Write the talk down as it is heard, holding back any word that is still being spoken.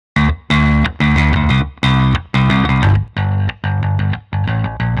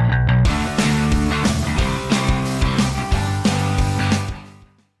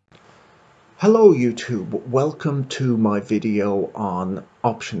Hello YouTube, welcome to my video on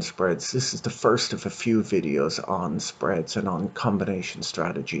option spreads. This is the first of a few videos on spreads and on combination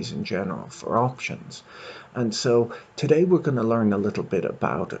strategies in general for options. And so today we're going to learn a little bit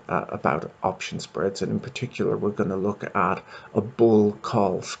about option spreads, and in particular we're going to look at a bull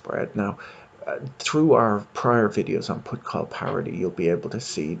call spread. Now through our prior videos on put call parity, you'll be able to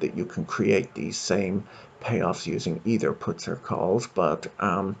see that you can create these same payoffs using either puts or calls, but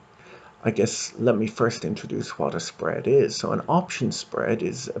I guess let me first introduce what a spread is. So an option spread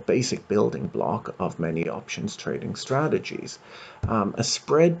is a basic building block of many options trading strategies. A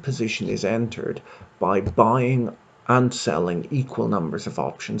spread position is entered by buying and selling equal numbers of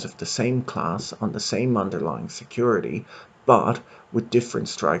options of the same class on the same underlying security, but with different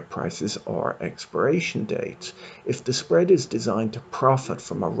strike prices or expiration dates. If the spread is designed to profit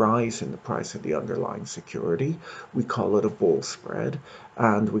from a rise in the price of the underlying security, we call it a bull spread,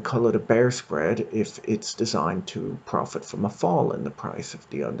 and we call it a bear spread if it's designed to profit from a fall in the price of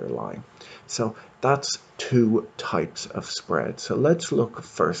the underlying. So that's two types of spread. So let's look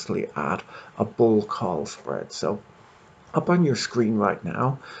firstly at a bull call spread. So up on your screen right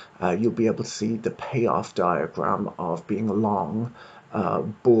now, you'll be able to see the payoff diagram of being long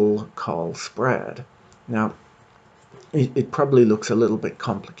bull call spread. Now, it probably looks a little bit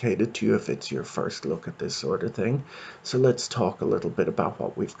complicated to you if it's your first look at this sort of thing. So let's talk a little bit about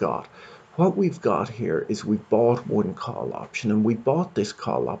what we've got. What we've got here is we bought one call option, and we bought this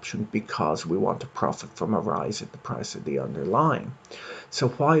call option because we want to profit from a rise in the price of the underlying. So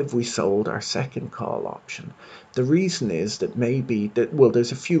why have we sold our second call option? The reason is that well,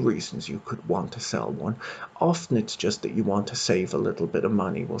 there's a few reasons you could want to sell one. Often it's just that you want to save a little bit of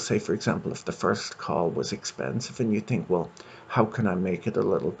money. Well, say for example, if the first call was expensive and you think, well, how can I make it a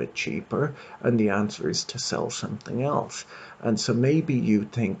little bit cheaper? And the answer is to sell something else. And so maybe you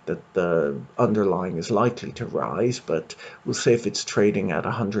think that the underlying is likely to rise, but we'll say if it's trading at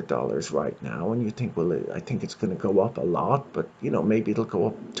 $100 right now and you think, well, I think it's going to go up a lot, but maybe it'll go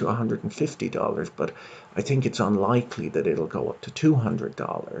up to $150, but I think it's unlikely that it'll go up to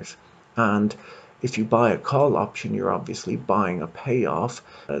 $200. And if you buy a call option, you're obviously buying a payoff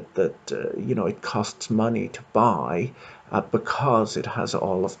that it costs money to buy because it has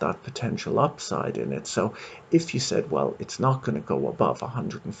all of that potential upside in it. So if you said, well, it's not going to go above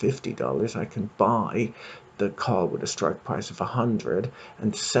 $150, I can buy the call with a strike price of 100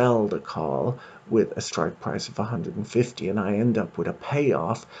 and sell the call with a strike price of 150, and I end up with a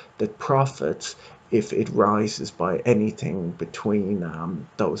payoff that profits if it rises by anything between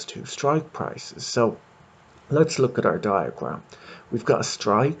those two strike prices. So let's look at our diagram. We've got a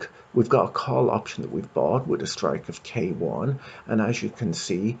strike, we've got a call option that we've bought with a strike of K1, and as you can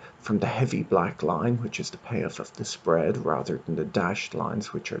see from the heavy black line, which is the payoff of the spread, rather than the dashed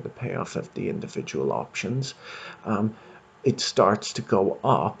lines, which are the payoff of the individual options, it starts to go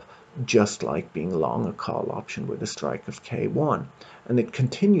up just like being long a call option with a strike of K1. And it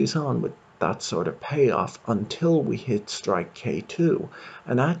continues on with that sort of payoff until we hit strike K2.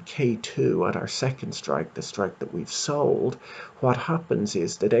 And at K2, at our second strike, the strike that we've sold, what happens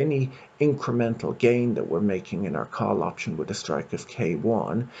is that any incremental gain that we're making in our call option with a strike of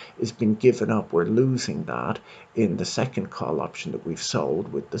K1 is being given up. We're losing that in the second call option that we've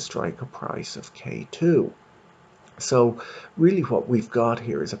sold with the strike price of K2. So really what we've got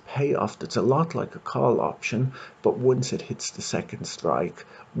here is a payoff that's a lot like a call option, but once it hits the second strike,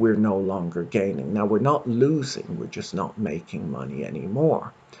 we're no longer gaining. Now, we're not losing, we're just not making money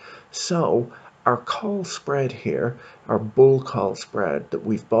anymore. So our call spread here, our bull call spread that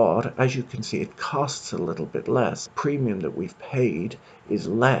we've bought, as you can see, it costs a little bit less. The premium that we've paid is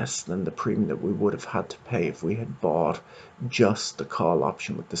less than the premium that we would have had to pay if we had bought just the call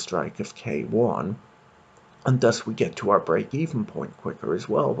option with the strike of K1. And thus we get to our break-even point quicker as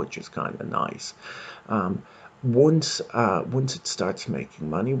well, which is kind of nice. Once it starts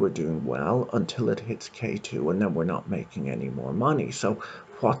making money, we're doing well until it hits K2, and then we're not making any more money. So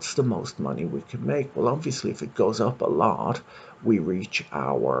what's the most money we can make? Well, obviously, if it goes up a lot, we reach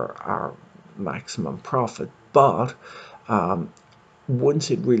our maximum profit. But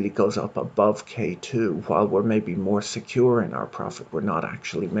once it really goes up above K2, while we're maybe more secure in our profit, we're not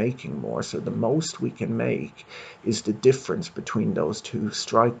actually making more. So the most we can make is the difference between those two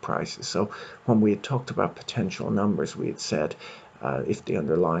strike prices. So when we had talked about potential numbers, we had said if the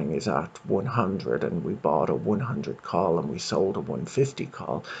underlying is at 100 and we bought a 100 call and we sold a 150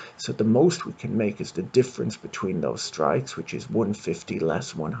 call, so the most we can make is the difference between those strikes, which is 150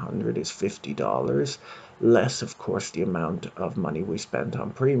 less 100 is $50, less of course the amount of money we spent on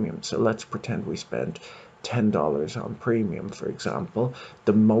premium. So let's pretend we spent $10 on premium, for example,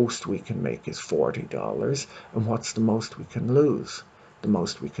 the most we can make is $40. And what's the most we can lose? The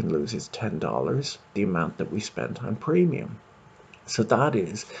most we can lose is $10, the amount that we spent on premium. So that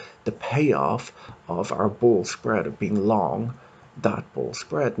is the payoff of our bull spread, of being long that bull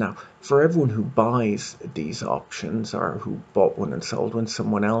spread. Now, for everyone who buys these options, or who bought one and sold one,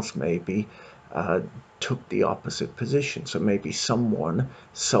 someone else maybe took the opposite position. So maybe someone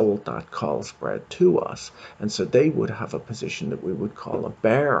sold that call spread to us, and so they would have a position that we would call a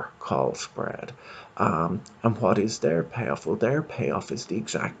bear call spread. And what is their payoff? Well, their payoff is the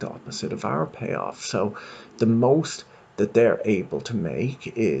exact opposite of our payoff. So the most that they're able to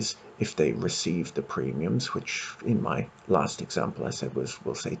make is, if they receive the premiums, which in my last example I said was,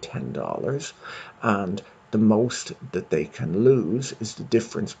 we'll say $10, and the most that they can lose is the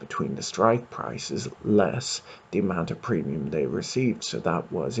difference between the strike prices less the amount of premium they received. So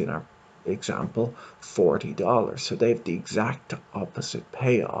that was, in our example, $40. So they have the exact opposite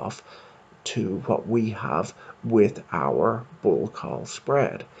payoff to what we have with our bull call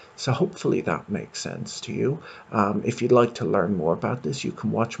spread. So hopefully that makes sense to you. If you'd like to learn more about this, you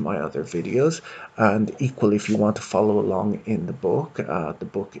can watch my other videos, and equally, if you want to follow along in the book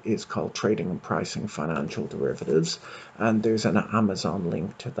is called Trading and Pricing Financial Derivatives, and there's an Amazon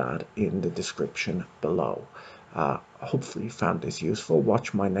link to that in the description below. Hopefully you found this useful.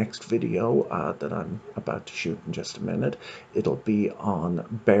 Watch my next video that I'm about to shoot in just a minute. It'll be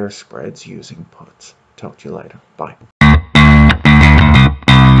on bear spreads using puts. Talk to you later. Bye.